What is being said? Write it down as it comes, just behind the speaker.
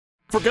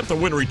Forget the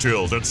wintry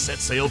chills and set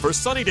sail for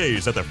sunny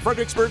days at the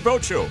Fredericksburg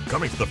Boat Show,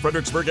 coming to the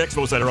Fredericksburg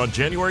Expo Center on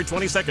January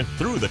 22nd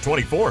through the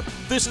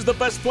 24th. This is the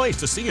best place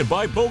to see and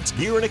buy boats,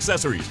 gear, and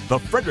accessories. The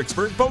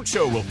Fredericksburg Boat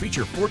Show will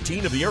feature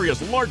 14 of the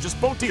area's largest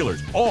boat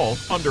dealers, all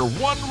under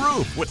one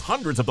roof, with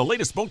hundreds of the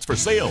latest boats for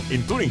sale,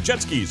 including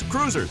jet skis,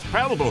 cruisers,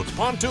 paddle boats,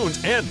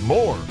 pontoons, and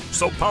more.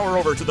 So power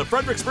over to the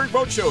Fredericksburg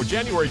Boat Show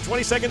January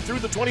 22nd through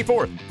the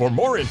 24th. For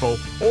more info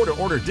or to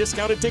order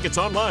discounted tickets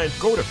online,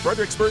 go to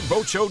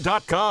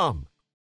fredericksburgboatshow.com.